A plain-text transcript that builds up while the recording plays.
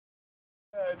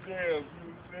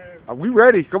Are we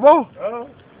ready? Come on.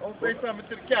 Don't say something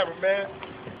to the camera, man.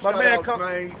 My Shout man out, come.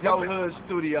 man. Yo Hood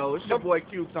Studio. It's your boy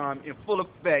Q-Time in full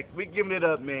effect. We giving it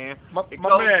up, man. It My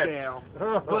goes man. down.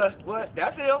 What?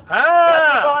 That's him.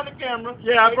 Ah! That's behind the camera.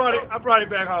 Yeah, I brought it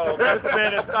back home. That's the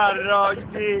man that started it all. You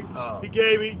dig?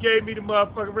 He gave me the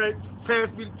motherfucking ready.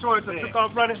 Passed me the choice. I took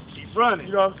off running. He's running.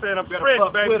 You know what I'm saying? I'm Better fresh,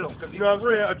 fuck baby. with him, You know what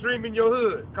I'm saying? A dream in your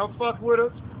hood. Come fuck with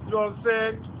us. You know what I'm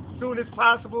saying? Soon as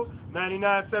possible.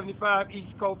 9975 East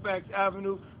Colfax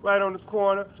Avenue, right on the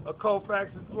corner of Colfax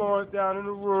and Florence, down in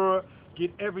the rural.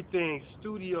 Get everything: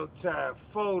 studio time,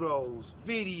 photos,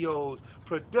 videos,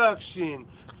 production,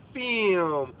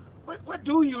 film. What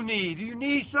do you need? Do you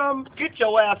need some Get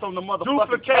your ass on the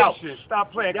motherfucking couch. duplication?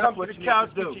 Stop playing. That's Come what to the you couch,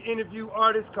 need to get do. your interview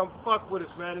artists. Come fuck with us,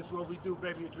 man. That's what we do,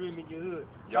 baby. A dream in your hood.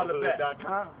 Y'all are back.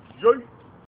 YoHood.com. Yo.